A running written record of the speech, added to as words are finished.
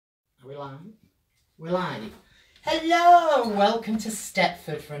live? We're live. Hello! Welcome to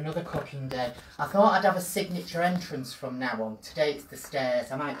Stepford for another cooking day. I thought I'd have a signature entrance from now on. Today it's the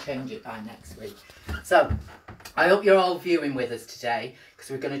stairs. I might change it by next week. So, I hope you're all viewing with us today because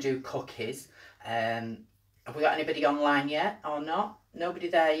we're going to do cookies. Have we got anybody online yet or not? Nobody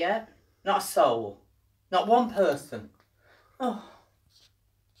there yet? Not a soul? Not one person? Oh,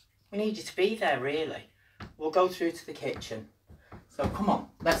 we need you to be there really. We'll go through to the kitchen. So come on,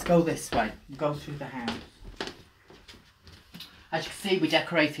 let's go this way. We'll go through the house. As you can see, we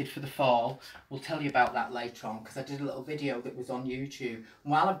decorated for the fall. We'll tell you about that later on because I did a little video that was on YouTube. And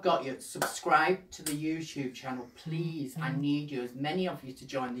while I've got you, subscribe to the YouTube channel, please. I need you, as many of you, to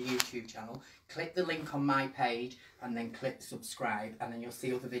join the YouTube channel. Click the link on my page and then click subscribe, and then you'll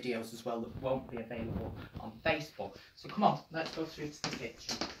see other videos as well that won't be available on Facebook. So come on, let's go through to the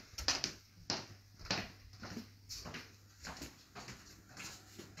kitchen.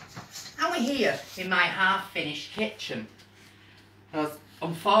 And we're here in my half-finished kitchen. Because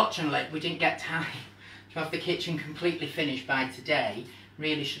unfortunately we didn't get time to have the kitchen completely finished by today.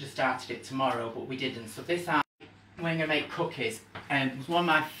 Really should have started it tomorrow, but we didn't. So this we're going to make cookies. And one of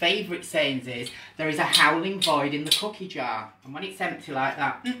my favourite sayings is, there is a howling void in the cookie jar. And when it's empty like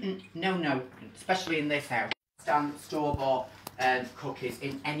that, no, especially in this house. Stand store-bought cookies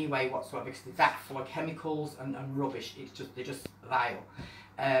in any way whatsoever, because they're that full of chemicals and rubbish. They're just vile.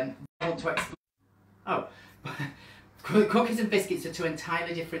 I want to explain. Oh. Cookies and biscuits are two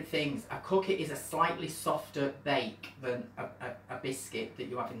entirely different things. A cookie is a slightly softer bake than a biscuit that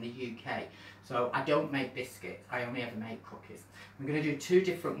you have in the UK. So I don't make biscuits, I only ever make cookies. I'm going to do two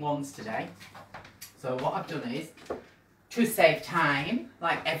different ones today. So what I've done is, to save time,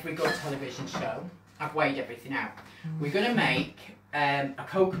 like every good television show, I've weighed everything out. We're going to make a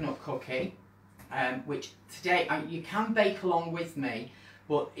coconut cookie, which today, you can bake along with me,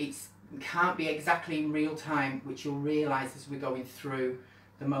 but it can't be exactly in real time, which you'll realise as we're going through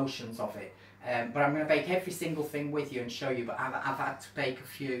the motions of it. But I'm going to bake every single thing with you and show you, but I've had to bake a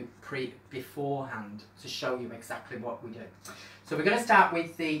few beforehand to show you exactly what we do. So we're going to start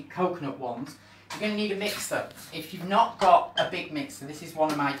with the coconut ones. You're going to need a mixer. If you've not got a big mixer, this is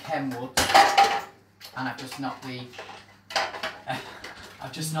one of my Kenwoods, and I've just knocked the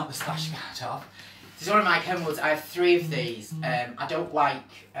splash guard off. This is one of my Kenwoods. I have 3 of these. I don't like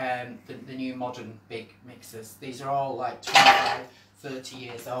the new modern big mixers. These are all like 25, 30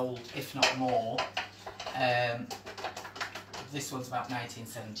 years old, if not more. This one's about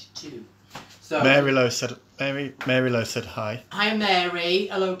 1972. So Mary Lowe said hi. Hi Mary.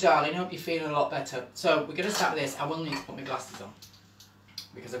 Hello darling. Hope you're feeling a lot better. So we're going to start with this. I will need to put my glasses on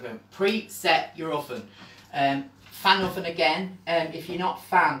because I'm going to preset your oven. Fan oven again. If you're not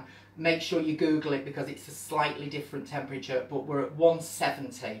fan, make sure you Google it because it's a slightly different temperature, but we're at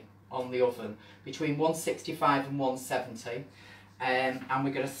 170 on the oven, between 165 and 170. And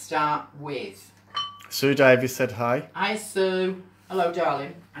we're going to start with... Sue Davies said hi. Hi Sue. Hello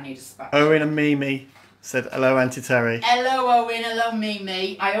darling. I need a spatula. Owen and Mimi said hello Auntie Terry. Hello Owen, hello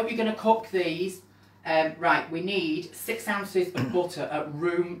Mimi. I hope you're going to cook these. Right, we need 6 ounces of butter at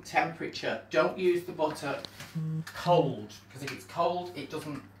room temperature. Don't use the butter cold, because if it's cold it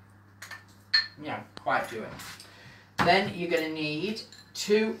doesn't quite do it. Then you're going to need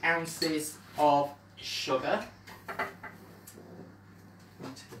 2 ounces of sugar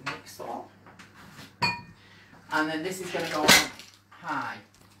into the mixer, and then this is going to go on high.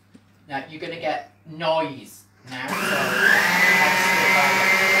 Now you're going to get noise now, so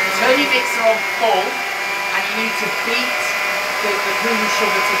turn your mixer on full, and you need to beat the cream and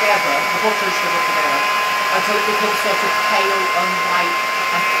sugar together, the butter and sugar together, until it becomes sort of pale and white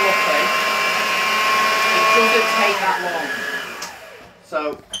and fluffy. It doesn't take that long.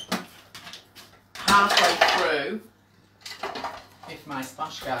 So, halfway through, if my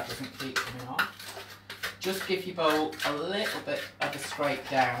splash guard doesn't keep coming off, just give your bowl a little bit of a scrape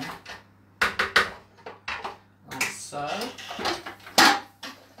down, like so. It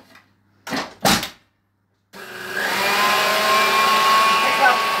takes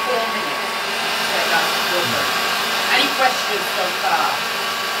about 4 minutes to get that done. Any questions so far?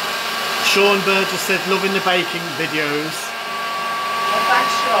 Sean Burgess said, loving the baking videos. Well,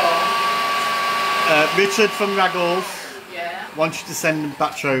 thanks, Sean. Richard from Raggles wants you to send them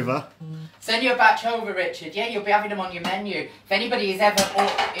batch over. Send you a batch over, Richard. Yeah, you'll be having them on your menu. If anybody is ever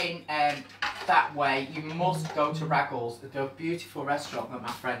up in that way, you must go to Raggles, the beautiful restaurant that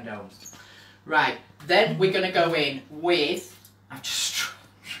my friend owns. Right, then we're going to go in with, I've just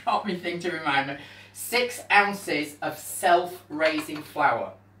dropped my thing to remind me, 6 ounces of self-raising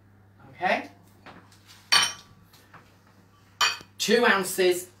flour. Okay? 2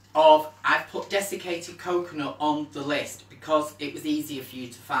 ounces of, I've put desiccated coconut on the list because it was easier for you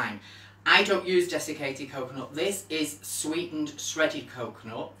to find. I don't use desiccated coconut. This is sweetened shredded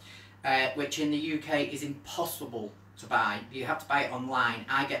coconut, which in the UK is impossible to buy. You have to buy it online.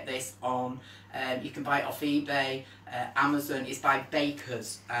 I get this on, you can buy it off eBay, Amazon. It's by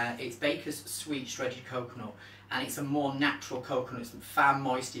Baker's. It's Baker's sweet shredded coconut, and it's a more natural coconut. It's far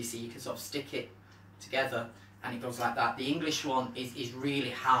moisty, so you can sort of stick it together and it goes like that. The English one is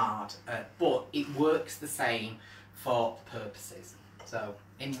really hard, but it works the same for purposes. So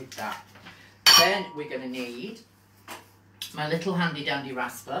in with that. Then we're going to need my little handy dandy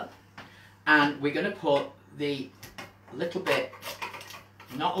rasper, and we're going to put the little bit,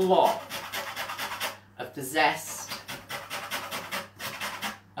 not a lot, of the zest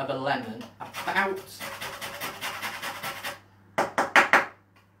of a lemon, about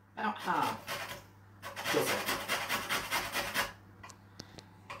half dozen.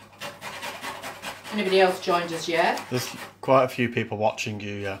 Anybody else joined us yet? There's quite a few people watching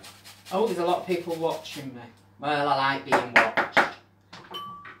you, yeah. Oh, there's a lot of people watching me. Well, I like being watched.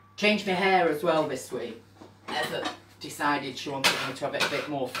 Changed my hair as well this week. Heather decided she wanted me to have it a bit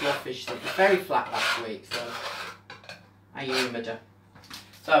more fluffish. It was very flat last week, so I humoured her.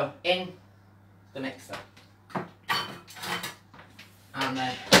 So, in the mixer. And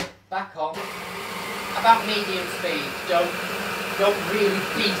then back on. About medium speed. Don't really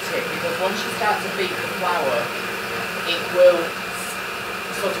beat it, because once you start to beat the flour, it will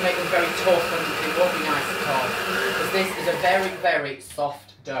sort of make them very tough and it won't be nice at all. Because this is a very, very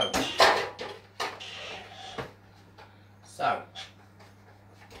soft dough. So,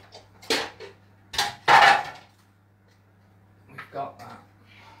 we've got that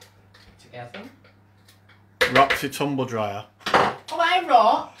together. Roxy tumble dryer. Oh, hi,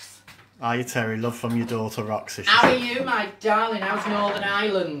 Rox. Hi, Terry. Love from your daughter, Roxy. How are you, my darling? How's Northern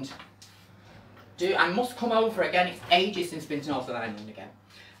Ireland? I must come over again. It's ages since I've been to Northern Ireland again.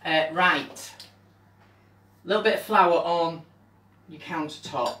 Right. A little bit of flour on your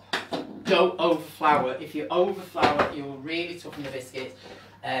countertop. Don't overflour. If you overflour, you will really toughen the biscuits.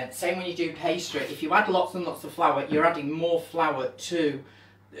 Same when you do pastry. If you add lots and lots of flour, you're adding more flour to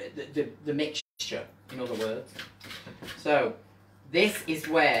the mixture, in other words. So, this is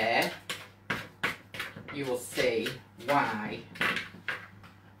where you will see why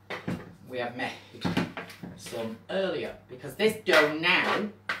we have made some earlier. Because this dough now,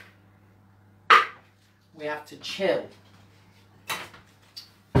 we have to chill.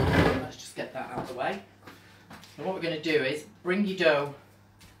 Let's just get that out of the way. So what we're going to do is bring your dough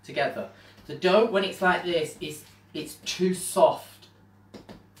together. The dough, when it's like this, it's too soft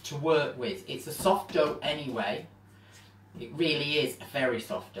to work with. It's a soft dough anyway. It really is a very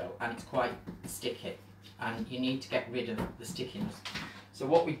soft dough, and it's quite sticky, and you need to get rid of the stickiness. So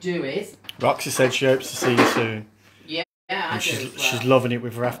what we do is... Roxy said she hopes to see you soon. Yeah, I do as well. She's loving it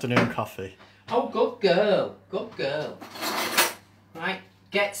with her afternoon coffee. Oh, good girl. Good girl. Right,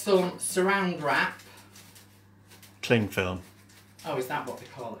 get some saran wrap. Cling film. Oh, is that what they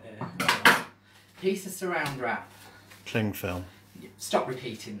call it here? Piece of saran wrap. Cling film. Stop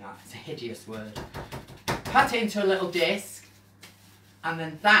repeating that. It's a hideous word. Pat it into a little disc, and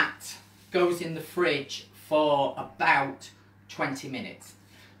then that goes in the fridge for about 20 minutes.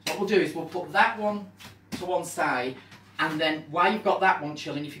 So what we'll do is we'll put that one to one side, and then while you've got that one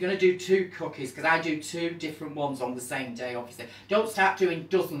chilling, if you're going to do 2 cookies, because I do 2 different ones on the same day, obviously, don't start doing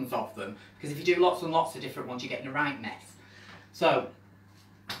dozens of them, because if you do lots and lots of different ones, you're getting a right mess. So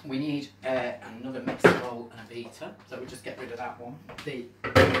we need another mixing bowl and a beater, so we'll just get rid of that one. The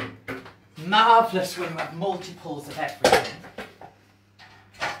marvellous when you have multiples of everything.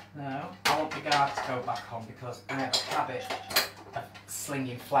 Now, I want the guard to go back on because I have a habit of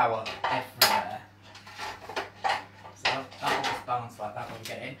slinging flour everywhere. So that'll just balance like that when we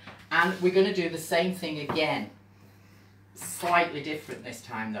get in. And we're going to do the same thing again. Slightly different this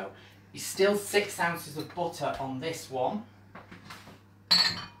time though. You're still 6 ounces of butter on this one.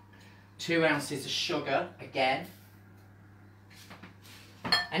 2 ounces of sugar again.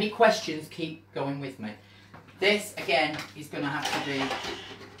 Any questions, keep going with me. This, again, is going to have to be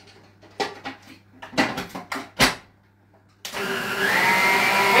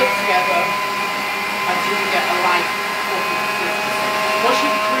whipped together until you get a light fluffy consistency. Once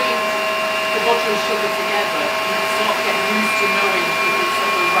you've creamed the butter and sugar together, you can sort of get used to knowing if it's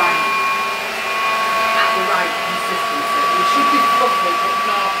at the right consistency. It should be fluffy, but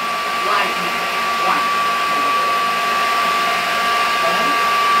not light and white.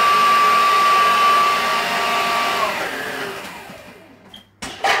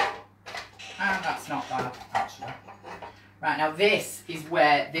 And that's not bad, actually. Right, now this is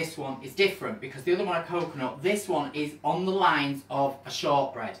where this one is different, because the other one, a coconut, this one is on the lines of a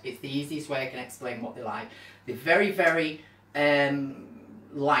shortbread. It's the easiest way I can explain what they're like. They're very, very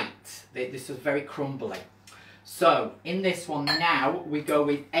light. This is very crumbly. So in this one now, we go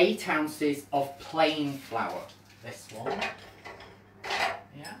with 8 ounces of plain flour. This one.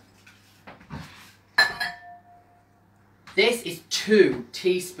 Yeah. This is 2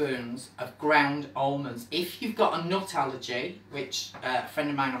 teaspoons of ground almonds. If you've got a nut allergy, which a friend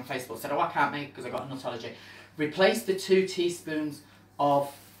of mine on Facebook said, oh, I can't make it because I've got a nut allergy, replace the 2 teaspoons of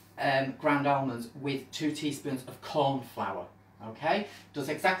ground almonds with 2 teaspoons of corn flour. Okay? Does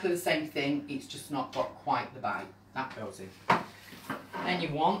exactly the same thing, it's just not got quite the bite. That goes in. Then you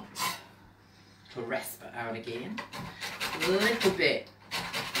want to rasp it out again. A little bit,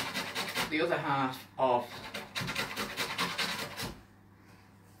 the other half of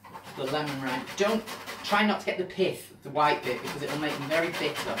the lemon rind. Try not to get the pith, the white bit, because it'll make them very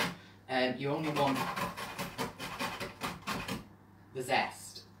bitter. You only want the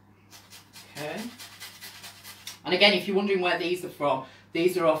zest. Okay. And again, if you're wondering where these are from,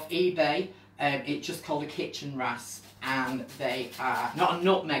 these are off eBay. It's just called a kitchen rasp, and they are not a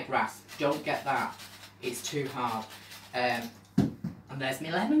nutmeg rasp. Don't get that; it's too hard. And there's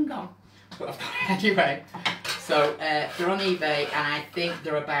my lemon gone. But I've got it anyway. So they're on eBay, and I think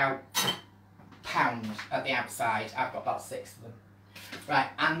they're about £1 at the outside. I've got about 6 of them. Right,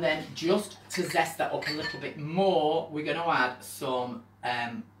 and then just to zest that up a little bit more, we're going to add some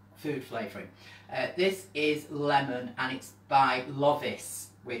food flavouring. This is lemon, and it's by Lovis,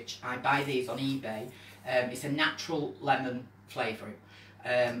 which I buy these on eBay. It's a natural lemon flavouring.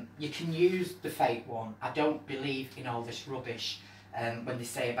 You can use the fake one. I don't believe in all this rubbish when they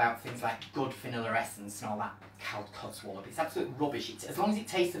say about things like good vanilla essence and all that codswallop. It's absolute rubbish. As long as it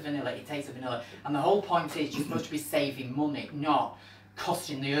tastes of vanilla, it tastes of vanilla. And the whole point is you're supposed to be saving money, not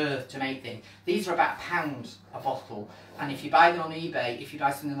costing the earth to make things. These are about £1 a bottle, and if you buy them on eBay, if you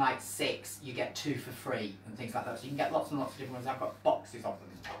buy something like 6, you get 2 for free and things like that. So you can get lots and lots of different ones. I've got boxes of them.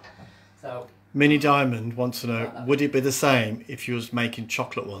 So Mini Diamond wants to know, would it be the same if you was making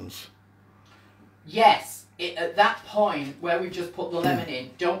chocolate ones? Yes. At that point where we've just put the lemon in,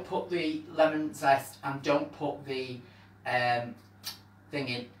 don't put the lemon zest and don't put the thing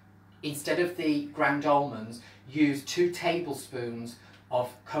in. Instead of the ground almonds, use 2 tablespoons of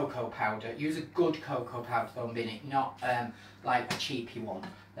cocoa powder. Use a good cocoa powder though, in it, not like a cheapy one.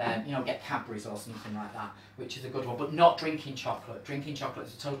 You know, get Cadbury's or something like that, which is a good one, but not drinking chocolate. Drinking chocolate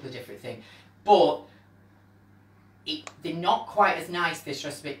is a totally different thing. But they're not quite as nice, this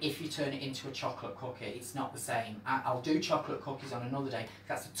recipe, if you turn it into a chocolate cookie. It's not the same. I'll do chocolate cookies on another day.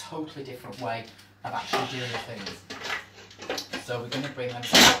 That's a totally different way of actually doing things. So we're going to bring them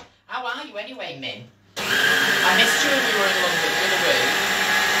down. How are you anyway, Min? I missed you when we were in London the other week.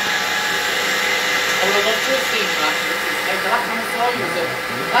 I would have loved to have seen you after the last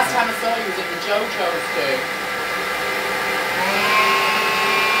time I saw you was at the JoJo's do.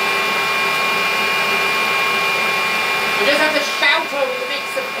 We just have to shout over the mix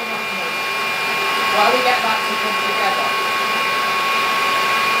of things while we get that to come together.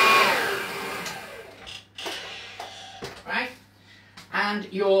 Right? And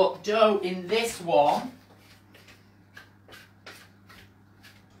your dough in this one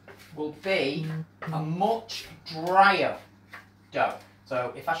will be a much drier dough.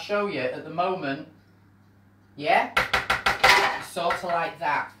 So if I show you at the moment, yeah, sort of like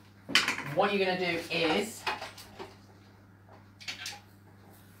that. What you're going to do is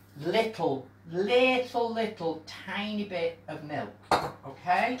little tiny bit of milk,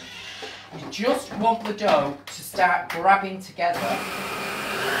 okay? You just want the dough to start grabbing together.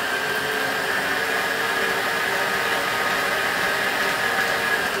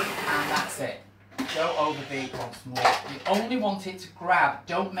 And that's it. Don't overbeat once more. You only want it to grab.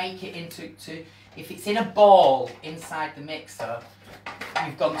 Don't make it into, if it's in a ball inside the mixer,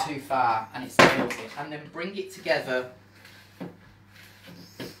 you've gone too far and it spoils it. And then bring it together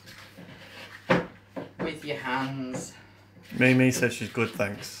with your hands. Mimi says she's good,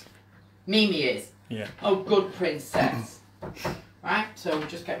 thanks. Mimi is? Yeah. Oh, good princess. Right, so we'll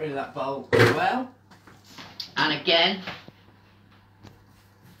just get rid of that bowl as well. And again,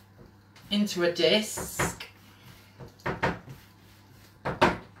 into a disc.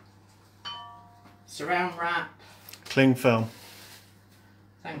 Saran wrap. Cling film.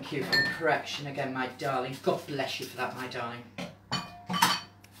 Thank you for the correction again, my darling. God bless you for that, my darling.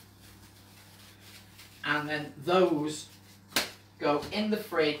 And then those go in the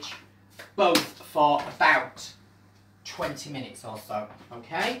fridge, both for about 20 minutes or so,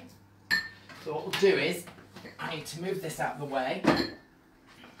 okay? So what we'll do is, I need to move this out of the way.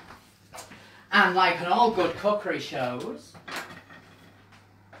 And like on all good cookery shows,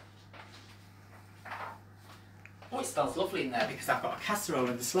 oh, it smells lovely in there because I've got a casserole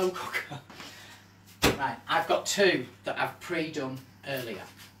in the slow cooker. Right, I've got 2 that I've pre-done earlier,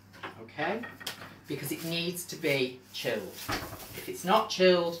 okay? Because it needs to be chilled. If it's not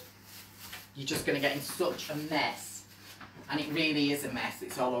chilled, you're just going to get in such a mess. And it really is a mess.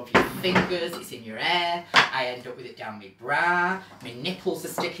 It's all over your fingers, it's in your hair, I end up with it down my bra, my nipples are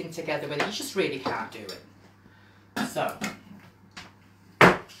sticking together with it. You just really can't do it. So,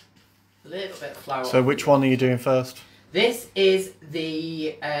 a little bit of flour. So which one are you doing first? This is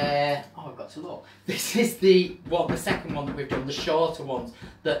the, oh, I've got to look. This is the second one that we've done, the shorter ones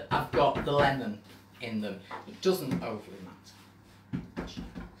that I've got the lemon in them. It doesn't overly matter.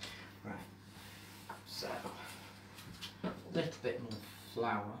 Right, so a little bit more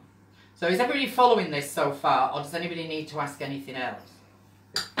flour. So is everybody following this so far, or does anybody need to ask anything else?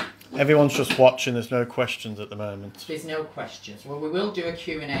 Everyone's just watching, there's no questions at the moment. There's no questions. Well, we will do a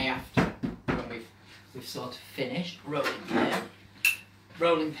Q&A after when we've sort of finished. Rolling pin.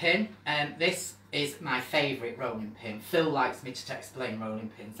 Rolling pin. This is my favourite rolling pin. Phil likes me to explain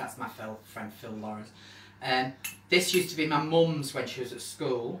rolling pins. That's my friend Phil Lawrence. This used to be my mum's when she was at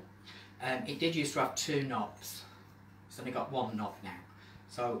school. It did used to have 2 knobs. It's only got 1 knob now.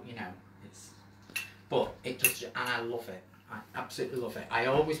 So, you know, but it does, and I love it. I absolutely love it. I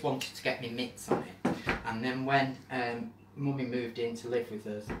always wanted to get my mitts on it. And then when Mummy moved in to live with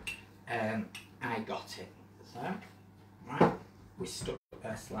us, I got it. So, right, we stuck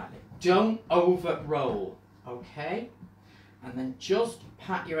there slightly. Don't over roll, okay? And then just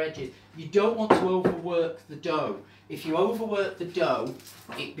pat your edges. You don't want to overwork the dough. If you overwork the dough,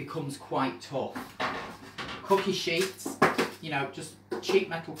 it becomes quite tough. Cookie sheets, you know, just cheap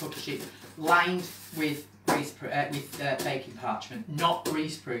metal cookie sheets lined with baking parchment, not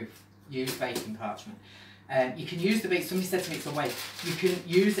greaseproof. Use baking parchment. You can use the somebody said to me it's a waste. You can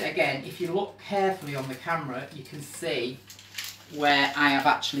use it again. If you look carefully on the camera, you can see where I have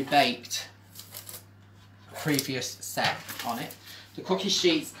actually baked a previous set on it. The cookie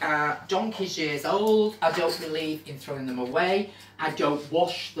sheets are donkey's years old. I don't believe in throwing them away. I don't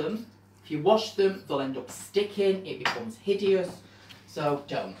wash them. If you wash them, they'll end up sticking. It becomes hideous. So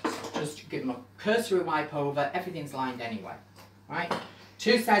don't. Just give them a cursory wipe over. Everything's lined anyway. Right?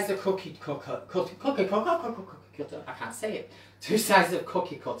 2 sizes of cookie cutter. I can't say it. 2 sizes of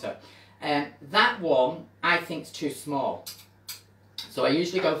cookie cutter. That one I think is too small. So I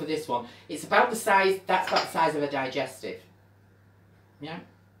usually go for this one. It's about the size. That's about the size of a digestive. Yeah.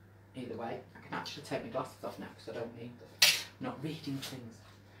 Either way, I can actually take my glasses off now because I don't need them. I'm not reading things.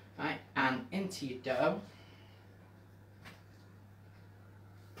 Right, and into your dough.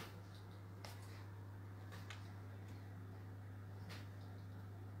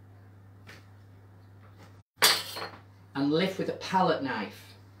 And lift with a palette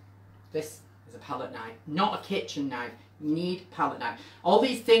knife. This is a palette knife, not a kitchen knife. You need a palette knife. All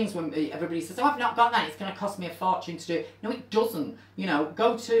these things, when everybody says, oh, I've not got that, it's going to cost me a fortune to do it. No, it doesn't. You know,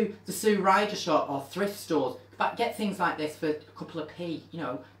 go to the Sue Ryder shop or thrift stores, but get things like this for a couple of p, you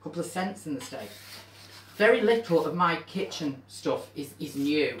know, a couple of cents in the States. Very little of my kitchen stuff is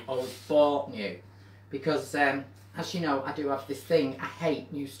new or was bought new. Because, as you know, I do have this thing, I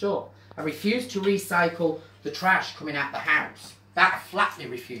hate new stuff. I refuse to recycle the trash coming out the house. That I flatly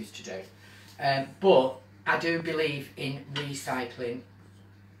refuse to do. But I do believe in recycling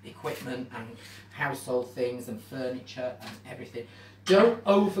equipment and household things and furniture and everything. Don't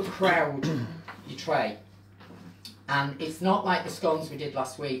overcrowd your tray. And it's not like the scones we did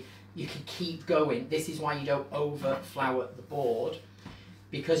last week. You can keep going. This is why you don't over flour the board,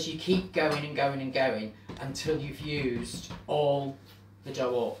 because you keep going and going and going until you've used all the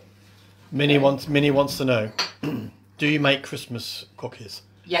dough up. Minnie wants to know, do you make Christmas cookies?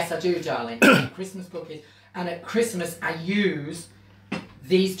 Yes, I do, darling. I make Christmas cookies. And at Christmas, I use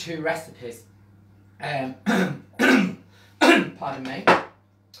these 2 recipes. Pardon me.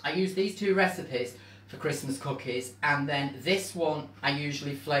 I use these 2 recipes for Christmas cookies. And then this one, I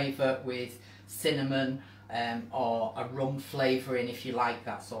usually flavour with cinnamon or a rum flavouring, if you like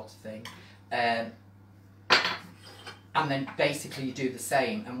that sort of thing. And then basically you do the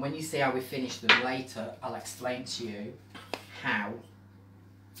same. And when you see how we finish them later, I'll explain to you how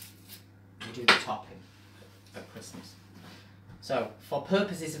we do the topping at Christmas. So, for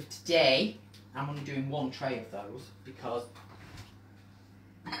purposes of today, I'm only doing 1 tray of those because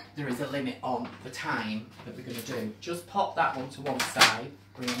there is a limit on the time that we're going to do. Just pop that one to one side,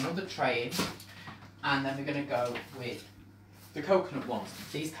 bring another tray in, and then we're going to go with the coconut ones.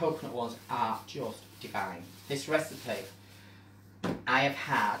 These coconut ones are just divine. This recipe I have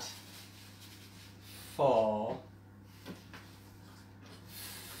had for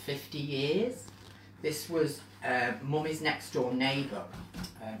 50 years. This was Mummy's next door neighbour.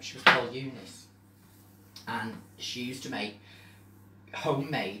 She was called Eunice, and she used to make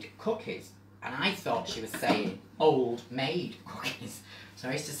homemade cookies, and I thought she was saying old made cookies. So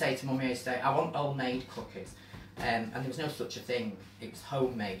I used to say to Mummy, I used to say, I want old made cookies, and there was no such a thing. It was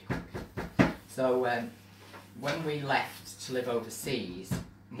homemade cookies. So when we left to live overseas,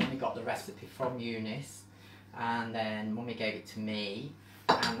 Mummy got the recipe from Eunice, and then Mummy gave it to me,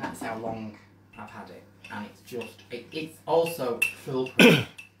 and that's how long I've had it. And it's just, it's also foolproof.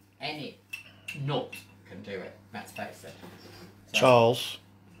 Any nut can do it, let's face it. So. Charles.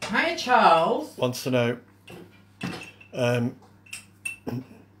 Hiya, Charles. Wants to know, can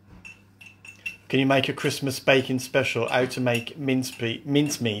you make a Christmas baking special how to make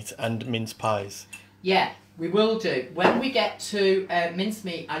mincemeat and mince pies? Yeah, we will do. When we get to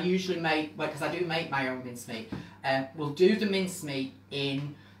mincemeat, I usually make, well, because I do make my own mincemeat, we'll do the mincemeat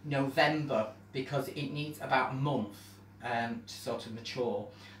in November, because it needs about a month to sort of mature.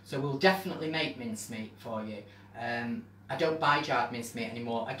 So we'll definitely make mincemeat for you. I don't buy jarred mincemeat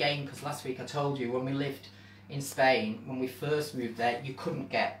anymore, again, because last week I told you when we lived in Spain, when we first moved there, you couldn't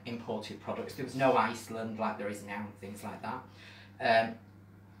get imported products. There was no Iceland like there is now and things like that.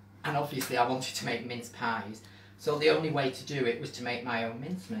 And obviously I wanted to make mince pies, so the only way to do it was to make my own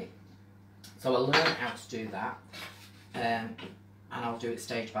mincemeat. So I learned how to do that. And I'll do it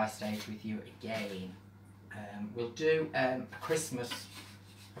stage by stage with you again. We'll do a pre-Christmas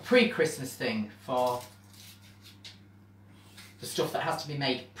thing for the stuff that has to be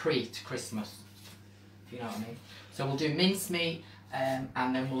made pre to Christmas, if you know what I mean. So we'll do mincemeat, and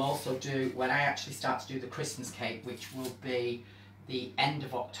then we'll also do, when I actually start to do the Christmas cake, which will be the end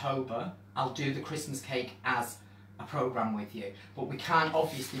of October, I'll do the Christmas cake as a programme with you. But we can't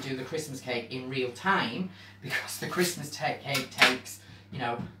obviously do the Christmas cake in real time, because the Christmas cake takes, you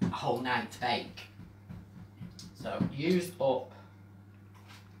know, a whole night to bake. So use up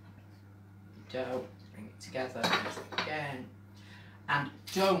the dough, bring it together, use it again. And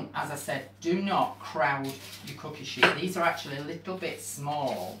don't, as I said, do not crowd your cookie sheet. These are actually a little bit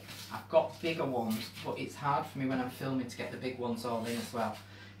small. I've got bigger ones, but it's hard for me when I'm filming to get the big ones all in as well,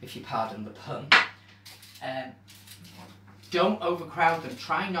 if you pardon the pun. Don't overcrowd them.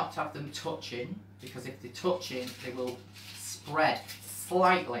 Try not to have them touching, because if they're touching, they will spread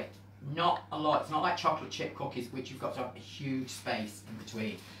slightly. Not a lot. It's not like chocolate chip cookies, which you've got to have a huge space in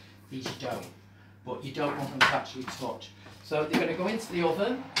between. These you don't. But you don't want them to actually touch. So they're going to go into the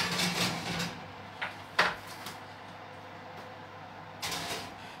oven.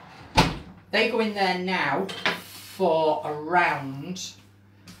 They go in there now for around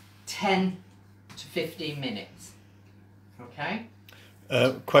 10 to 15 minutes. Okay?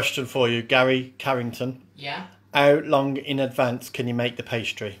 Question for you, Gary Carrington. Yeah? How long in advance can you make the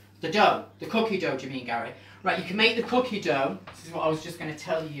pastry? The dough. The cookie dough, do you mean, Gary? Right, you can make the cookie dough. This is what I was just going to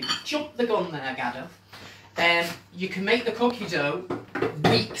tell you. Jump the gun there, Gadda. You can make the cookie dough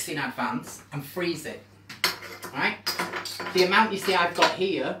weeks in advance and freeze it. Right? The amount you see I've got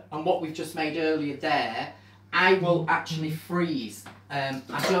here and what we've just made earlier there, I will actually freeze. I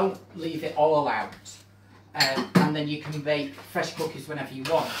don't leave it all out. And then you can bake fresh cookies whenever you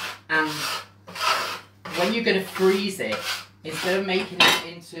want. And when you're going to freeze it, instead of making it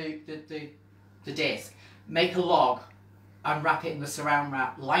into the disc, make a log and wrap it in the saran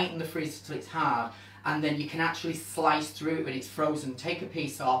wrap, lighten the freezer till it's hard, and then you can actually slice through it when it's frozen. Take a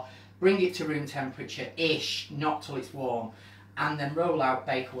piece off, bring it to room temperature-ish, not till it's warm, and then roll out,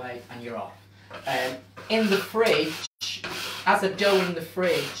 bake away, and you're off. In the fridge, as a dough in the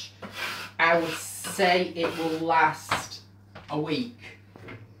fridge, I would say it will last a week,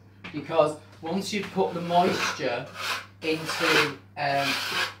 because once you've put the moisture into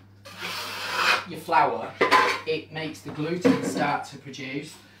your flour, it makes the gluten start to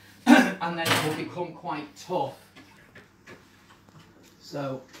produce, and then it will become quite tough.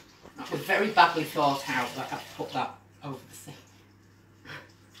 So that was very badly thought out that I put that over the sink.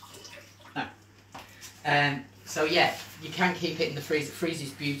 No. So yeah, you can keep it in the freezer. It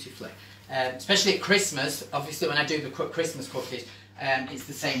freezes beautifully, especially at Christmas. Obviously, when I do the Christmas cookies, it's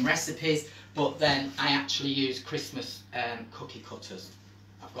the same recipes, but then I actually use Christmas cookie cutters.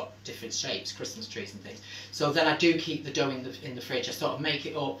 I've got different shapes, Christmas trees and things. So then I do keep the dough in the fridge. I sort of make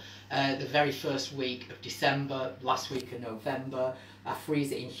it up the very first week of December, last week of November. I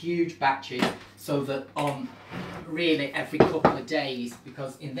freeze it in huge batches so that on really every couple of days,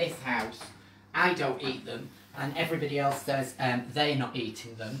 because in this house I don't eat them and everybody else says they're not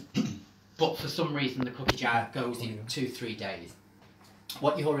eating them, but for some reason the cookie jar goes in 2-3 days.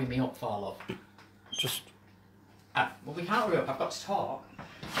 What are you hurrying me up for, love? just... well, we can't hurry up. I've got to talk.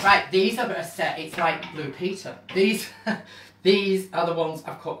 Right, these are a set. It's like Blue Peter. These are the ones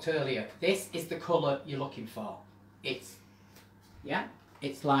I've cooked earlier. This is the colour you're looking for. It's, yeah,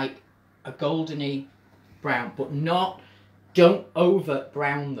 it's like a goldeny brown, but not, don't over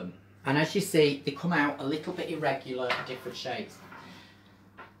brown them. And as you see, they come out a little bit irregular, different shades.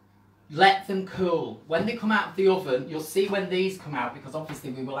 Let them cool. When they come out of the oven, you'll see when these come out, because obviously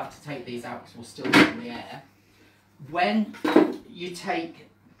we will have to take these out because we'll still be in the air. When you take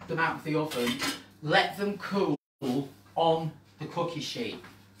them out of the oven, let them cool on the cookie sheet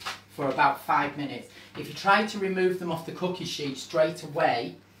for about 5 minutes. If you try to remove them off the cookie sheet straight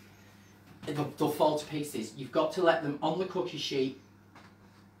away, they'll fall to pieces. You've got to let them on the cookie sheet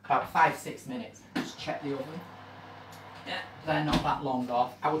about 5-6 minutes. Just check the oven. Yeah, they're not that long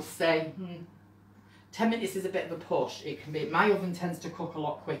off. I would say 10 minutes is a bit of a push. It can be. My oven tends to cook a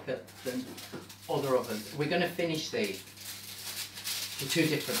lot quicker than other ovens. We're going to finish these with 2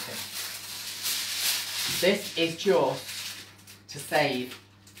 different things. This is just to save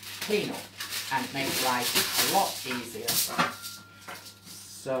cleanup and make life a lot easier.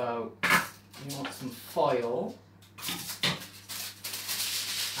 So you want some foil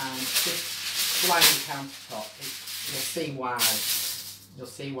and just line the countertop. You'll see why. You'll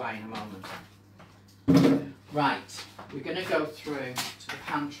see why in a moment. Right, we're going to go through to the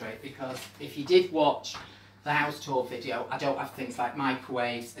pantry, because if you did watch the house tour video, I don't have things like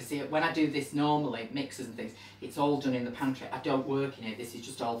microwaves. I see, when I do this normally, mixers and things, it's all done in the pantry. I don't work in it. This is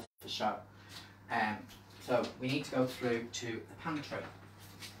just all for show. So we need to go through to the pantry.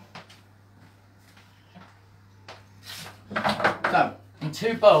 So in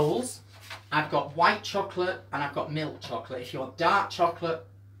 2 bowls, I've got white chocolate and I've got milk chocolate. If you want dark chocolate,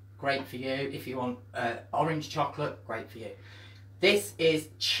 great for you. If you want orange chocolate, great for you. This is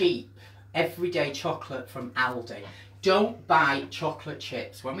cheap, everyday chocolate from Aldi. Don't buy chocolate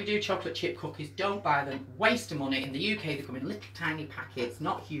chips. When we do chocolate chip cookies, don't buy them. Waste of money. In the UK, they come in little tiny packets,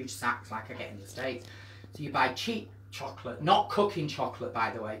 not huge sacks like I get in the States. So you buy cheap chocolate, not cooking chocolate,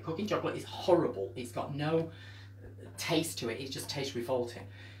 by the way. Cooking chocolate is horrible. It's got no taste to it. It just tastes revolting.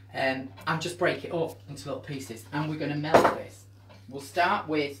 And just break it up into little pieces. And we're going to melt this. We'll start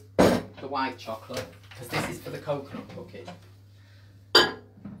with the white chocolate, because this is for the coconut cookie.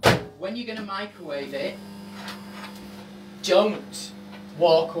 When you're going to microwave it, don't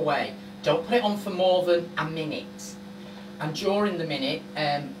walk away. Don't put it on for more than a minute. And during the minute,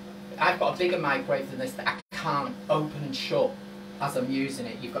 I've got a bigger microwave than this that I can't open and shut as I'm using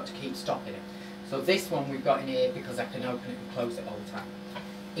it. You've got to keep stopping it. So this one we've got in here because I can open it and close it all the time.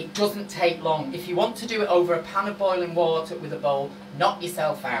 It doesn't take long. If you want to do it over a pan of boiling water with a bowl, knock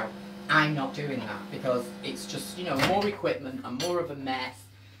yourself out. I'm not doing that because it's just, you know, more equipment and more of a mess.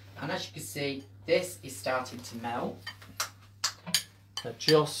 And as you can see, this is starting to melt. So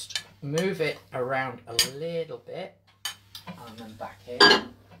just move it around a little bit and then back in.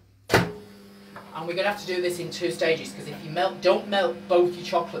 And we're going to have to do this in 2 stages, because if you melt, don't melt both your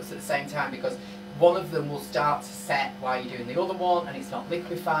chocolates at the same time, because one of them will start to set while you're doing the other one and it's not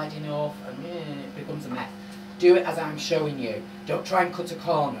liquefied enough and it becomes a mess. Do it as I'm showing you. Don't try and cut a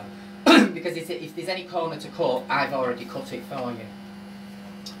corner because if there's any corner to cut, I've already cut it for you.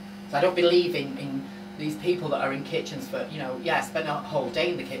 So I don't believe in these people that are in kitchens for, you know, yeah, I spend a whole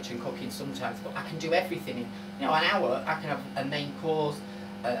day in the kitchen cooking sometimes, but I can do everything in, you know, an hour. I can have a main course,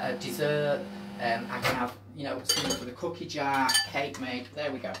 a dessert, I can have, you know, something for the cookie jar, cake made.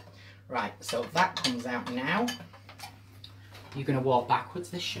 There we go. Right, so that comes out now. You're going to walk backwards.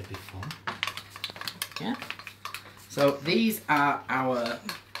 This should be fun. Yeah. So these are our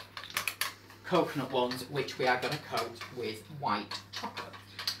coconut ones, which we are going to coat with white chocolate.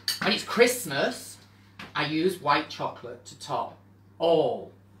 When it's Christmas, I use white chocolate to top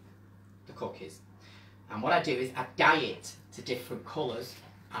all the cookies. And what I do is I dye it to different colours,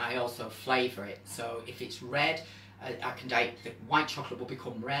 and I also flavour it. So if it's red, I can dye it, the white chocolate will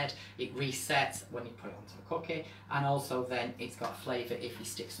become red. It resets when you put it onto the cookie, and also then it's got a flavour if you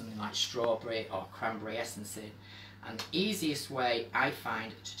stick something like strawberry or cranberry essence in. And the easiest way I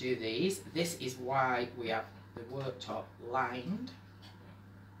find to do these, this is why we have the worktop lined.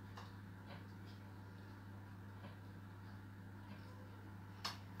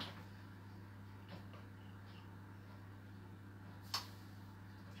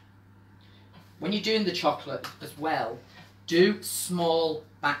 When you're doing the chocolate as well, do small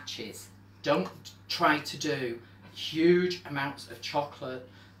batches. Don't try to do huge amounts of chocolate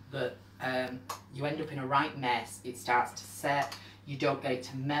that you end up in a right mess. It starts to set. You don't get it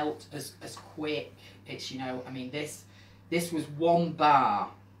to melt as quick. It's, you know, I mean, this was 1 bar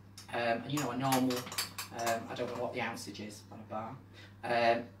you know, a normal, I don't know what the ounceage is on a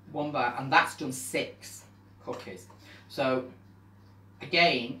bar, 1 bar, and that's done 6 cookies. So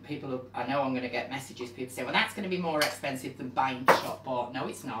again, I know I'm going to get messages, people say, well, that's going to be more expensive than buying shop bought. No,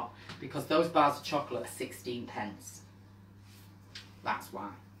 it's not, because those bars of chocolate are 16 pence. That's why.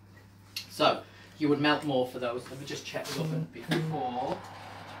 So you would melt more for those. Let me just check the oven before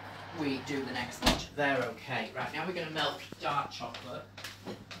we do the next batch. They're okay. Right, now we're going to melt dark chocolate.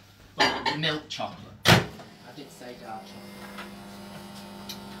 Well, milk chocolate. I did say dark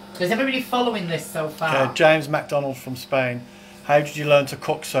chocolate. So is everybody following this so far? James McDonald from Spain. How did you learn to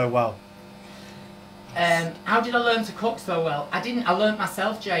cook so well? How did I learn to cook so well? I learned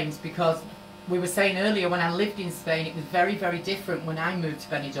myself, James, because we were saying earlier, when I lived in Spain, it was very, very different when I moved to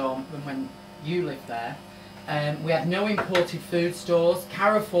Benidorm than when you lived there. We had no imported food stores.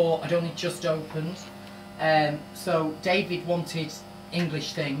 Carrefour had only just opened. So David wanted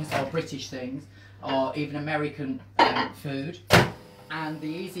English things or British things or even American food. And the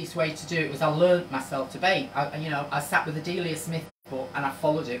easiest way to do it was I learnt myself to bake. I sat with the Delia Smith book and I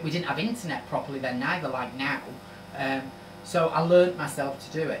followed it. We didn't have internet properly then, neither like now. So I learnt myself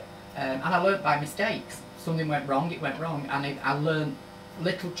to do it. And I learnt by mistakes. Something went wrong, it went wrong. And I learnt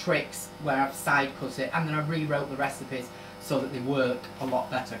little tricks where I've side cut it, and then I rewrote the recipes so that they work a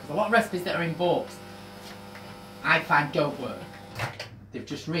lot better. Because a lot of recipes that are in books, I find don't work. They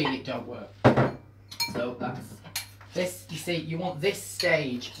just really don't work. So that's this. You see, you want this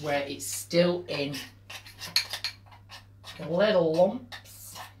stage where it's still in little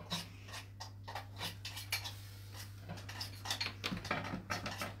lumps.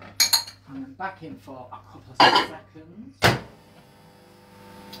 And then back in for a couple of seconds.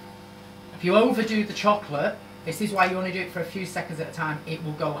 If you overdo the chocolate, this is why you only do it for a few seconds at a time, it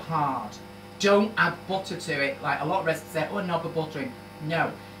will go hard. Don't add butter to it, like a lot of recipes say, oh, a knob of buttering.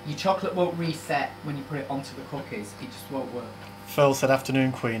 No, your chocolate won't reset when you put it onto the cookies. It just won't work. Phil said,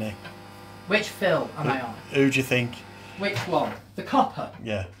 afternoon, Queenie. Which Phil am I on? Who do you think? Which one? The copper?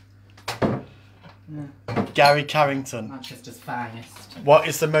 Yeah. Gary Carrington. Manchester's finest. What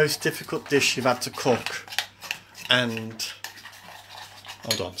is the most difficult dish you've had to cook? And...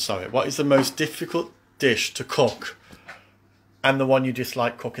 hold on, sorry. What is the most difficult dish to cook and the one you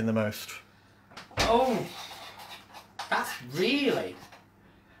dislike cooking the most? Oh, that's really...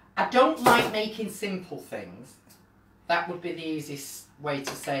 I don't like making simple things. That would be the easiest way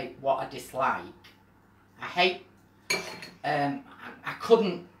to say what I dislike. I hate... I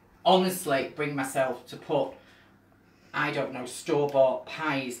couldn't honestly bring myself to put, I don't know, store-bought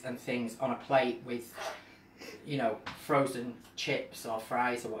pies and things on a plate with, you know, frozen chips or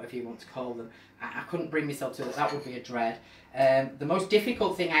fries or whatever you want to call them. I couldn't bring myself to it. That would be a dread. The most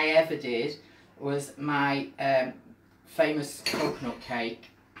difficult thing I ever did was my famous coconut cake.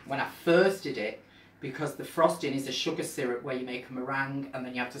 When I first did it, because the frosting is a sugar syrup where you make a meringue and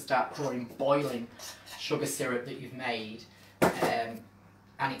then you have to start pouring boiling sugar syrup that you've made.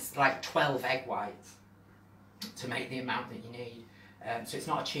 And it's like 12 egg whites to make the amount that you need. So it's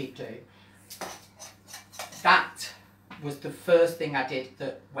not a cheap do. That was the first thing I did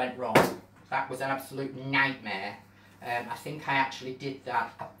that went wrong. That was an absolute nightmare. I think I actually did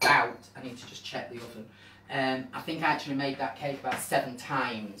that about, I need to just check the oven. I think I actually made that cake about 7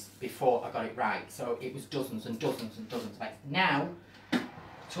 times before I got it right. So it was dozens and dozens and dozens of eggs. Now,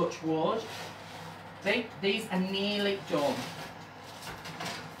 touch wood, these are nearly done.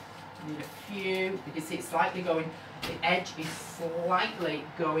 Need a few, because it's slightly going, the edge is slightly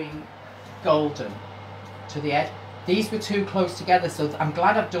going golden to the edge. These were too close together, so I'm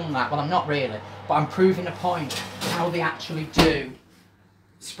glad I've done that. Well, I'm not really, but I'm proving a point how they actually do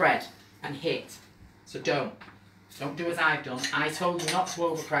spread and hit. So don't do as I've done. I told you not to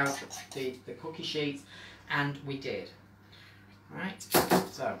overcrowd the cookie sheets, and we did. Right,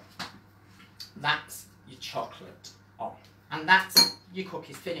 so that's your chocolate on, and that's your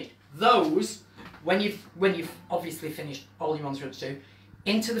cookies finished. Those, when you've obviously finished all you wanted to do,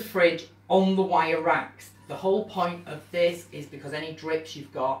 into the fridge on the wire racks. The whole point of this is because any drips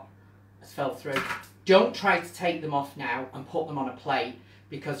you've got has fell through. Don't try to take them off now and put them on a plate,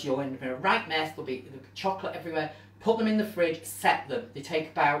 because you'll end up in a right mess. There'll be chocolate everywhere. Put them in the fridge, set them. They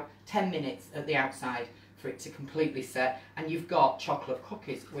take about 10 minutes at the outside for it to completely set, and you've got chocolate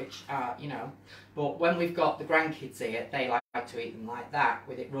cookies, which are, you know, but when we've got the grandkids here, they like to eat them like that,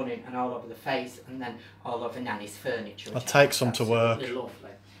 with it running and all over the face, and then all over Nanny's furniture. I'll take some to work.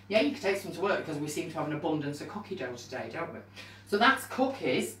 Lovely. Yeah, you can take some to work, because we seem to have an abundance of cookie dough today, don't we? So that's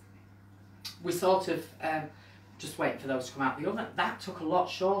cookies. We sort of just waiting for those to come out of the oven. That took a lot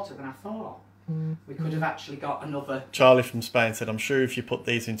shorter than I thought. We could have actually got another. Charlie from Spain said, I'm sure if you put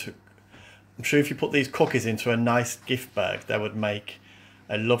these cookies into a nice gift bag, they would make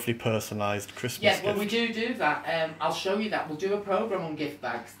a lovely personalised Christmas gift. Well, we do that. I'll show you that. We'll do a programme on gift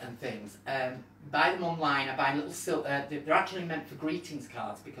bags and things. Buy them online. I buy little silk. They're actually meant for greetings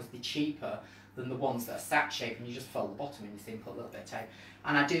cards because they're cheaper than the ones that are sack shaped, and you just fold the bottom in, you see, and put a little bit of tape.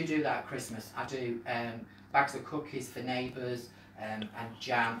 And I do that at Christmas. I do bags of cookies for neighbours and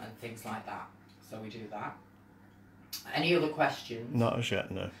jam and things like that. So we do that. Any other questions? Not as yet,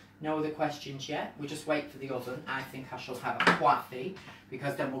 no. No other questions yet. We just wait for the oven. I think I shall have a coffee,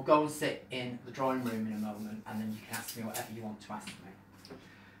 because then we'll go and sit in the drawing room in a moment, and then you can ask me whatever you want to ask me.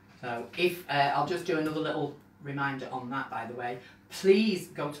 So if I'll just do another little reminder on that, by the way. Please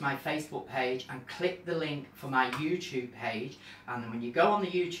go to my Facebook page and click the link for my YouTube page, and then when you go on the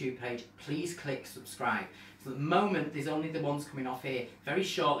YouTube page, please click subscribe. So at the moment there's only the ones coming off here. Very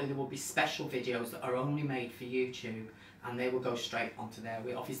shortly there will be special videos that are only made for YouTube, and they will go straight onto there.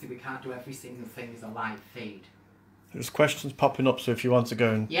 Obviously we can't do every single thing as a live feed. There's questions popping up, so if you want to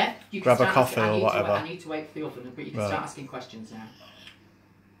go and you grab a coffee or whatever. I need to wait for the oven, but you can start asking questions now.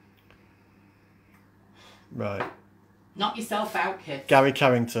 Right. Knock yourself out, kids. Gary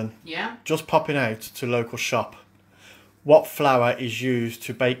Carrington. Yeah? Just popping out to local shop. What flour is used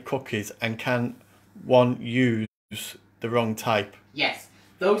to bake cookies, and can one use the wrong type? Yes.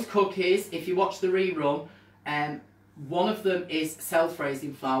 Those cookies, if you watch the rerun, one of them is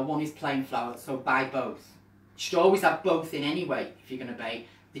self-raising flour, one is plain flour, so buy both. You should always have both in anyway if you're going to bake.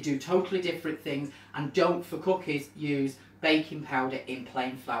 They do totally different things, and don't, for cookies, use baking powder in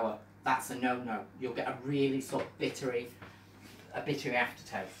plain flour. That's a no-no. You'll get a really sort of bittery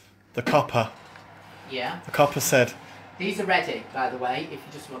aftertaste. The copper. Yeah? The copper said... These are ready, by the way, if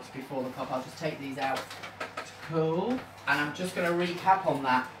you just want to before the copper. I'll just take these out to cool. And I'm just going to recap on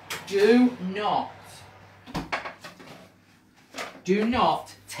that. Do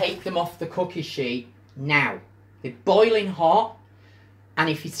not take them off the cookie sheet now. They're boiling hot, and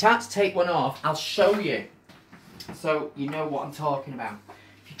if you start to take one off, I'll show you so you know what I'm talking about.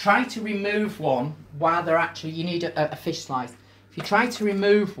 If you try to remove one while they're actually, you need a fish slice. If you try to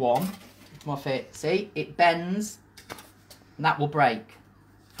remove one off it, see, it bends and that will break.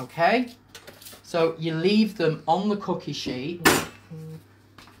 Okay? So you leave them on the cookie sheet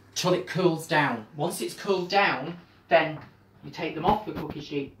till it cools down. Once it's cooled down, then you take them off the cookie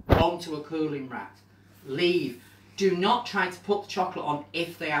sheet onto a cooling rack. Leave. Do not try to put the chocolate on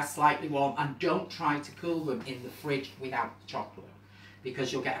if they are slightly warm, and don't try to cool them in the fridge without the chocolate,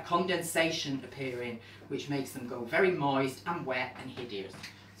 because you'll get a condensation appearing which makes them go very moist and wet and hideous.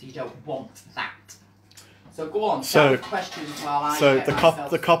 So you don't want that. So go on, start with questions while I get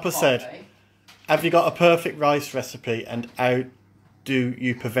the copper said, have you got a perfect rice recipe, and how do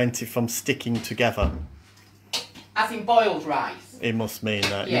you prevent it from sticking together? As in boiled rice? It must mean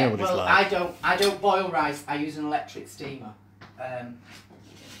that. Yeah, you know what well, it's like. I don't boil rice, I use an electric steamer. I'm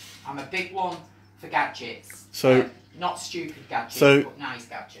a big one for gadgets. So not stupid gadgets, but nice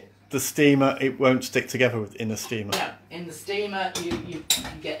gadgets. The steamer, it won't stick together in a steamer? No, in the steamer, you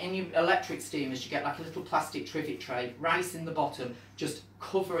get, in your electric steamers, you get like a little plastic trivet tray, rice in the bottom, just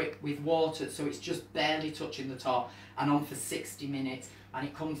cover it with water so it's just barely touching the top, and on for 60 minutes, and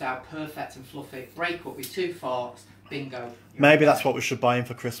it comes out perfect and fluffy. Break up with 2 forks, bingo. Maybe that's what we should buy him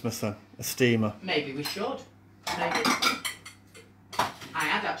for Christmas then, a steamer. Maybe we should. Maybe. I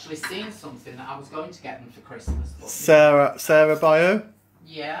had actually seen something that I was going to get them for Christmas. But Sarah Bio?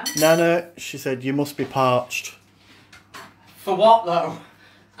 Yeah? Nana, she said, you must be parched. For what though?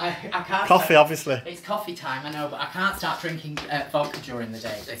 I can't... Coffee, obviously. It's coffee time, I know, but I can't start drinking vodka during the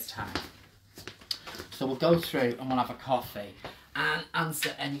day this time. So we'll go through and we'll have a coffee and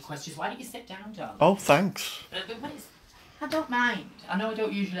answer any questions. Why don't you sit down, darling? Oh, thanks. I don't mind. I know I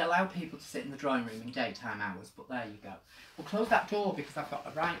don't usually allow people to sit in the drawing room in daytime hours, but there you go. We'll close that door because I've got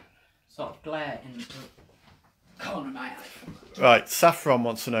a right sort of glare in the corner of my eye. Right, Saffron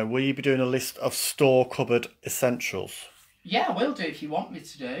wants to know, will you be doing a list of store cupboard essentials? Yeah, I will do if you want me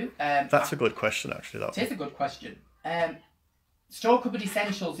to do. That's a good question, actually. It is a good question. Store cupboard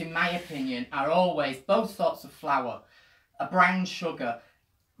essentials, in my opinion, are always both sorts of flour, a brown sugar.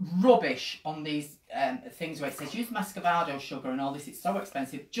 Rubbish on these things where it says use muscovado sugar and all this. It's so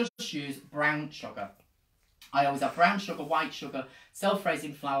expensive. Just use brown sugar. I always have brown sugar, white sugar,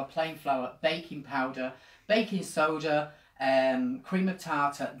 self-raising flour, plain flour, baking powder, baking soda, cream of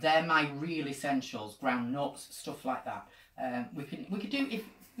tartar. They're my real essentials. Ground nuts, stuff like that. We could do, if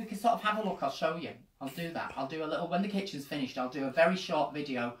we can sort of have a look. I'll show you. I'll do that. I'll do a little, when the kitchen's finished, I'll do a very short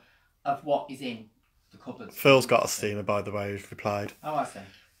video of what is in the cupboards. Phil's got a steamer, by the way, he's replied. Oh, I see.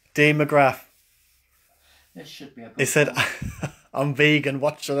 Dean McGrath, This should be a good He said, one. I'm vegan,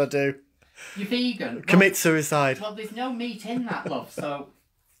 what should I do? You're vegan? Commit suicide. Well, there's no meat in that, love, so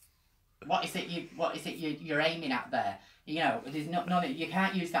what is it you're aiming at there? You know, there's none. You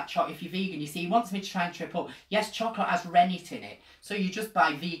can't use that chocolate if you're vegan. You see, he wants me to try and trip up. Yes, chocolate has rennet in it, so you just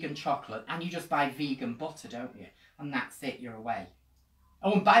buy vegan chocolate and you just buy vegan butter, don't you? And that's it. You're away.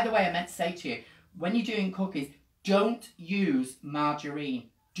 Oh, and by the way, I meant to say to you, when you're doing cookies, don't use margarine.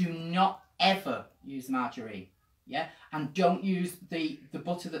 Do not ever use margarine. Yeah, and don't use the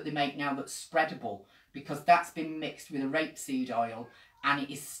butter that they make now that's spreadable, because that's been mixed with a rapeseed oil and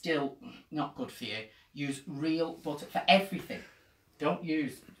it is still not good for you. Use real butter for everything. Don't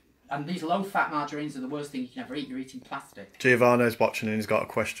use... And these low-fat margarines are the worst thing you can ever eat. You're eating plastic. Giovanno's watching and he's got a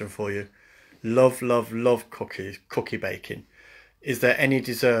question for you. Love, love, love cookie baking. Is there any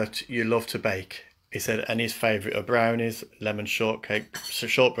dessert you love to bake? He said, and his favourite are brownies, lemon shortcake,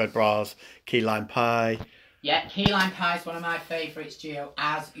 shortbread bars, key lime pie. Yeah, key lime pie is one of my favourites, Gio,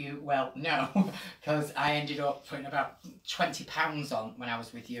 as you well know, because I ended up putting about £20 on when I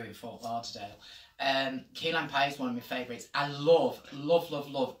was with you in Fort Lauderdale. Key lime pie is one of my favourites. I love, love, love,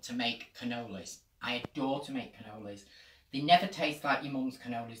 love to make cannolis. I adore to make cannolis. They never taste like your mum's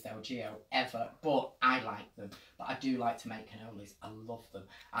cannolis though, Gio, ever, but I like them. But I do like to make cannolis. I love them.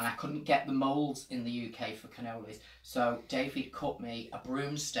 And I couldn't get the moulds in the UK for cannolis, so David cut me a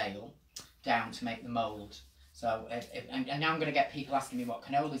broom stale down to make the mould. So, and now I'm going to get people asking me what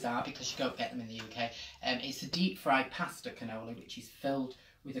cannolis are, because you don't get them in the UK. It's a deep fried pasta cannoli, which is filled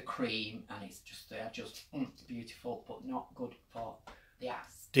with a cream, and it's just, they're just beautiful, but not good for the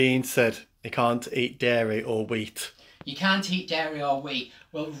ass. Dean said he can't eat dairy or wheat. You can't eat dairy or wheat.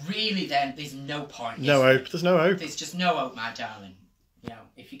 Well, really then, there's no point. No hope. There's no hope. There's just no hope, my darling. You know,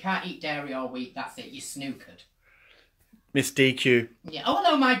 if you can't eat dairy or wheat, that's it. You're snookered. Miss DQ. Yeah. Oh,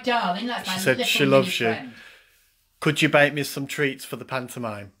 hello, my darling. That's my little she loves you. Friend. Could you bake me some treats for the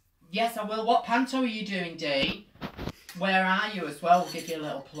pantomime? Yes, I will. What panto are you doing, Dee? Where are you as well? We'll give you a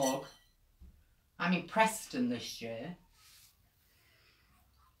little plug. I'm in Preston this year.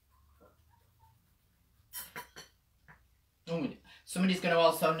 Oh, somebody's going to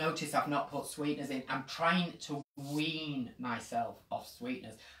also notice I've not put sweeteners in. I'm trying to wean myself off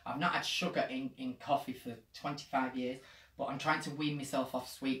sweeteners. I've not had sugar in coffee for 25 years, but I'm trying to wean myself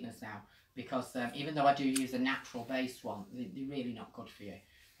off sweeteners now, because even though I do use a natural based one, they're really not good for you.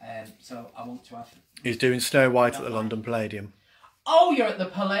 So I want to have... He's doing Snow White at the London Palladium. Oh, you're at the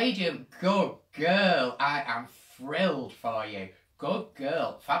Palladium. Good girl. I am thrilled for you. Good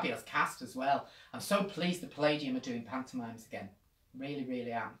girl. Fabulous cast as well. I'm so pleased the Palladium are doing pantomimes again. Really,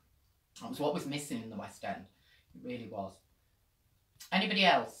 really am. That was what was missing in the West End. It really was. Anybody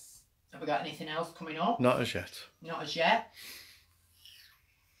else? Have we got anything else coming up? Not as yet. Not as yet?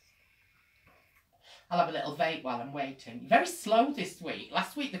 I'll have a little vape while I'm waiting. Very slow this week.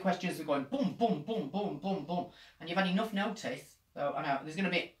 Last week the questions were going boom, boom, boom, boom, boom, boom. And you've had enough notice. So I know there's going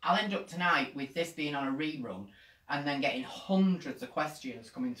to be... I'll end up tonight with this being on a rerun and then getting hundreds of questions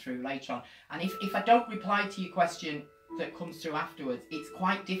coming through later on. And if I don't reply to your question that comes through afterwards, it's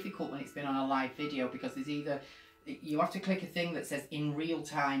quite difficult when it's been on a live video, because there's either... You have to click a thing that says in real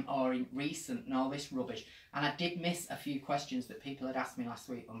time or in recent and all this rubbish. And I did miss a few questions that people had asked me last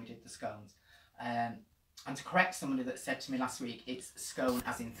week when we did the scones. And to correct somebody that said to me last week, it's scone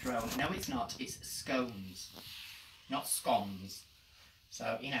as in throne. No, it's not. It's scones, not scones.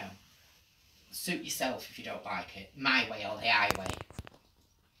 So, you know, suit yourself if you don't like it. My way or the highway.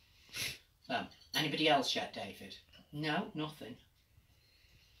 So, anybody else yet, David? No, nothing.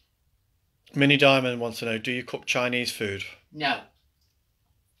 Minnie Diamond wants to know, do you cook Chinese food? No.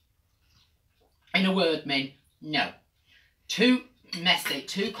 In a word, Min, no. Too messy,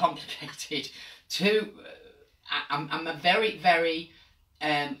 too complicated, too... I'm a very, very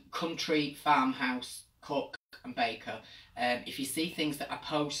country farmhouse cook and baker. If you see things that I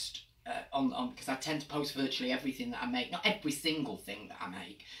post on because I tend to post virtually everything that I make, not every single thing that I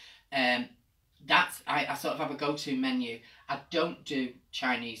make, I sort of have a go-to menu. I don't do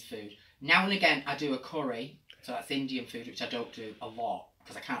Chinese food. Now and again I do a curry, so that's Indian food, which I don't do a lot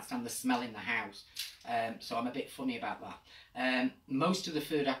because I can't stand the smell in the house. So I'm a bit funny about that. Most of the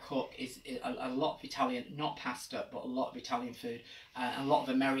food I cook is a lot of Italian, not pasta, but a lot of Italian food, and a lot of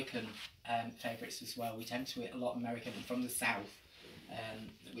American favourites as well. We tend to eat a lot of American from the South.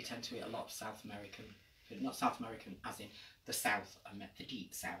 We tend to eat a lot of South American food, not South American as in the South, I meant the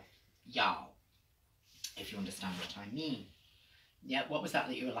deep South. Y'all, if you understand what I mean. Yeah, what was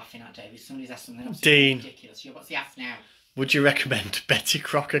that you were laughing at, David? Somebody's asked something absolutely ridiculous. What's he asked now? Would you recommend Betty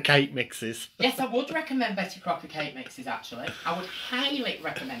Crocker cake mixes? Yes, I would recommend Betty Crocker cake mixes, actually. I would highly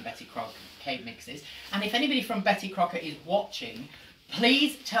recommend Betty Crocker cake mixes. And if anybody from Betty Crocker is watching,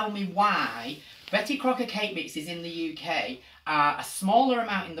 please tell me why Betty Crocker cake mixes in the UK are a smaller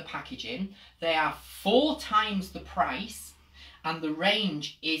amount in the packaging. They are 4 times the price, and the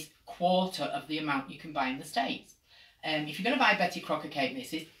range is quarter of the amount you can buy in the States. If you're going to buy Betty Crocker cake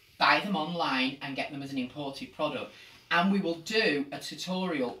mixes, buy them online and get them as an imported product. And we will do a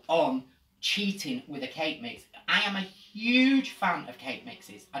tutorial on cheating with a cake mix. I am a huge fan of cake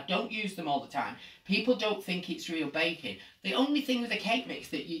mixes. I don't use them all the time. People don't think it's real baking. The only thing with a cake mix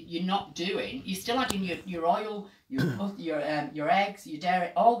that you're not doing, you're still adding your oil, your eggs, your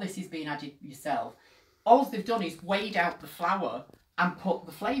dairy. All this is being added yourself. All they've done is weighed out the flour and put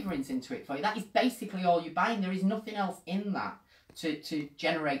the flavourings into it for you. That is basically all you're buying. There is nothing else in that to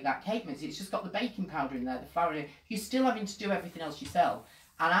generate that cake mix. It's just got the baking powder in there, the flour in it. You're still having to do everything else yourself.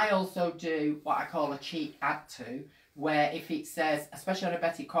 And I also do what I call a cheat add to, where if it says, especially on a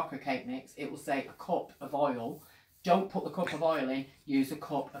Betty Crocker cake mix, it will say a cup of oil. Don't put the cup of oil in, use a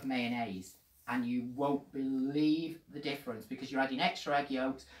cup of mayonnaise. And you won't believe the difference, because you're adding extra egg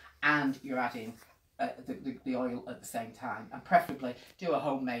yolks and you're adding the oil at the same time. And preferably do a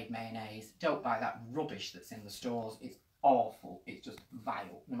homemade mayonnaise. Don't buy that rubbish that's in the stores. It's awful. It's just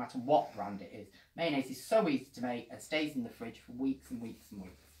vile, no matter what brand it is. Mayonnaise is so easy to make and stays in the fridge for weeks and weeks and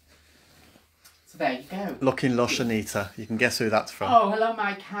weeks. So there you go. Looking lush, Anita. You can guess who that's from. Oh, hello,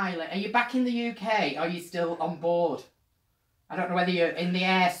 my Kylie. Are you back in the UK? Are you still on board? I don't know whether you're in the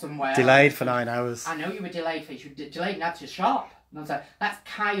air somewhere. Delayed for 9 hours. I know you were delayed for. You were delayed and had to shop. And I was like, that's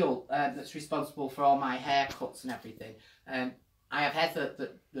Kyle that's responsible for all my haircuts and everything. I have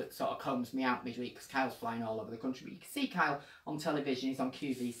Heather that sort of combs me out midweek because Kyle's flying all over the country. But you can see Kyle on television. He's on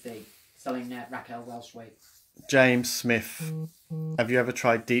QVC selling Raquel Welsh wigs. James Smith, have you ever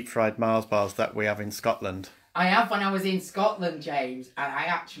tried deep fried Mars bars that we have in Scotland? I have when I was in Scotland, James, and I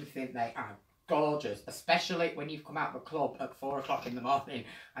actually think they are gorgeous, especially when you've come out of a club at 4 o'clock in the morning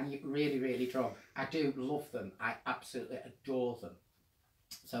and you're really, really drunk. I do love them. I absolutely adore them.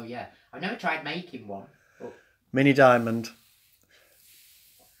 So yeah, I've never tried making one. But... Mini Diamond,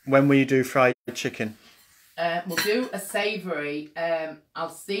 when will you do fried chicken? We'll do a savoury. I'll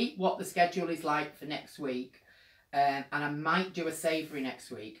see what the schedule is like for next week. And I might do a savoury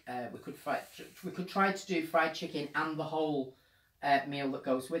next week. We could try to do fried chicken and the whole meal that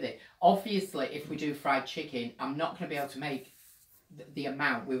goes with it. Obviously, if we do fried chicken, I'm not going to be able to make the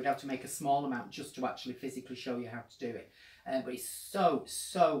amount. We would have to make a small amount just to actually physically show you how to do it. But it's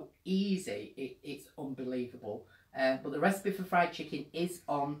so easy. It's unbelievable. But the recipe for fried chicken is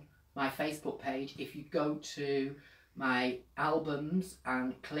on my Facebook page. If you go to my albums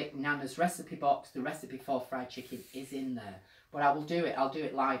and click Nana's recipe box, the recipe for fried chicken is in there. But I will do it. I'll do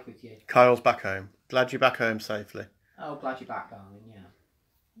it live with you. Kyle's back home. Glad you're back home safely. Oh, glad you're back, darling.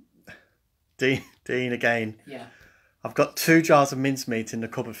 Yeah. Dean again. Yeah. I've got 2 jars of mincemeat in the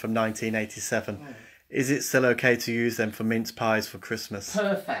cupboard from 1987. Mm. Is it still okay to use them for mince pies for Christmas?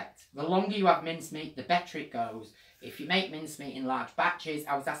 Perfect. The longer you have mincemeat, the better it goes. If you make mincemeat in large batches,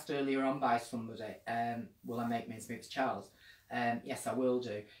 I was asked earlier on by somebody, will I make mincemeat for Charles? Yes, I will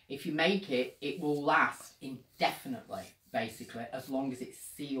do. If you make it, it will last indefinitely, basically, as long as it's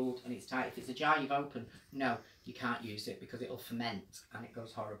sealed and it's tight. If it's a jar you've opened, no, you can't use it because it'll ferment and it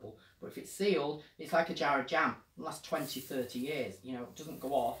goes horrible. But if it's sealed, it's like a jar of jam. It'll last 20, 30 years. You know, it doesn't go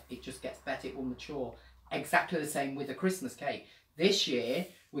off, it just gets better, it will mature. Exactly the same with a Christmas cake. This year,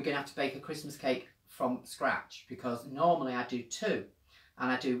 we're going to have to bake a Christmas cake from scratch because normally I do 2.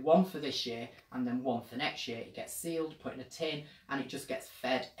 And I do 1 for this year and then 1 for next year. It gets sealed, put in a tin, and it just gets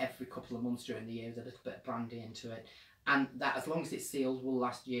fed every couple of months during the year with a little bit of brandy into it. And that, as long as it's sealed, will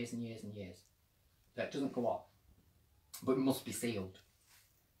last years and years and years. That doesn't go off. But it must be sealed.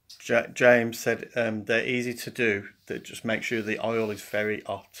 James said they're easy to do. That just make sure the oil is very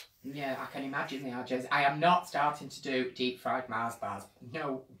hot. Yeah, I can imagine they are, James. I am not starting to do deep fried Mars bars.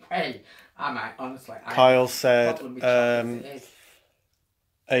 No way. Am I? Honestly. Kyle said,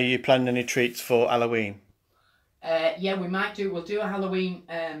 are you planning any treats for Halloween? Yeah, we might do. We'll do a Halloween.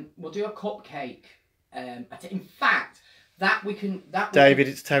 We'll do a cupcake. In fact, David,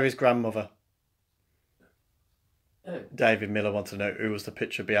 it's Terry's grandmother. Oh. David Miller wants to know who was the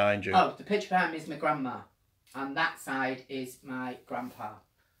picture behind you. Oh, the picture behind me is my grandma, and that side is my grandpa.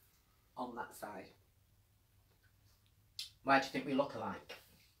 On that side. Why do you think we look alike?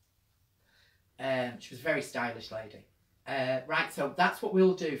 She was a very stylish lady. Right, so that's what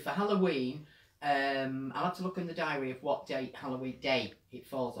we'll do for Halloween. I'll have to look in the diary of what date, Halloween day it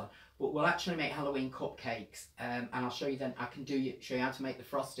falls on. But we'll actually make Halloween cupcakes, and I'll show you then. I can show you how to make the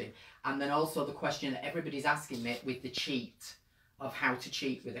frosting, and then also the question that everybody's asking me with the cheat of how to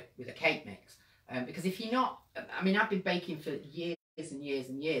cheat with a cake mix. Because if you're not, I mean, I've been baking for years and years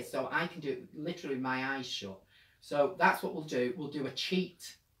and years, so I can do it literally with my eyes shut. So that's what we'll do. We'll do a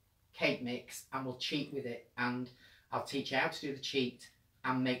cheat cake mix, and we'll cheat with it, and I'll teach you how to do the cheat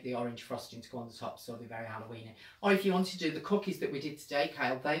and make the orange frosting to go on the top, so they're very Halloweeny. Or if you want to do the cookies that we did today,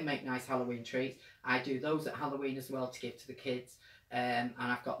 Kyle, they make nice Halloween treats. I do those at Halloween as well to give to the kids. And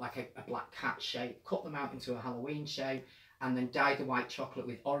I've got like a black cat shape, cut them out into a Halloween shape, and then dye the white chocolate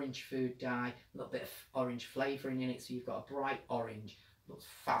with orange food dye, a little bit of orange flavouring in it, so you've got a bright orange. Looks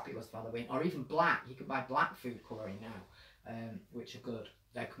fabulous for Halloween. Or even black, you can buy black food colouring now, which are good.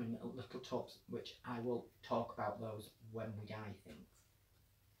 They come in little tubs, which I will talk about those when we dye things.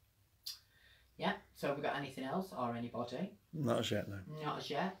 Yeah, so have we got anything else or anybody? Not as yet, no. Not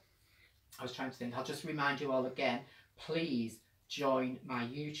as yet. I was trying to think. I'll just remind you all again, please join my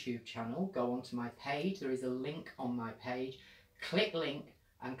YouTube channel. Go onto my page. There is a link on my page. Click link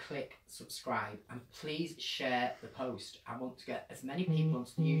and click subscribe. And please share the post. I want to get as many people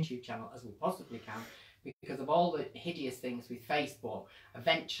onto the YouTube channel as we possibly can, because of all the hideous things with Facebook.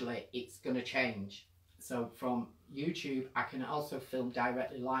 Eventually, it's going to change. So from YouTube, I can also film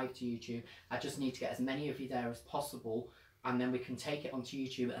directly live to YouTube. I just need to get as many of you there as possible, and then we can take it onto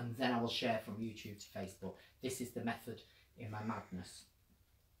YouTube, and then I will share from YouTube to Facebook. This is the method in my madness.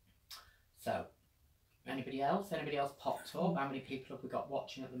 So, anybody else? Anybody else popped up? How many people have we got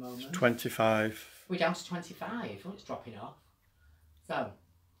watching at the moment? 25. We're down to 25. Oh, it's dropping off. So,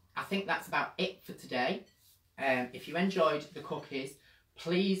 I think that's about it for today. If you enjoyed the cookies,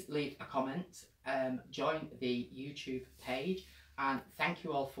 please leave a comment, join the YouTube page, and thank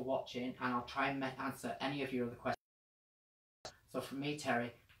you all for watching, and I'll try and answer any of your other questions. So from me,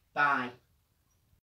 Terry, bye.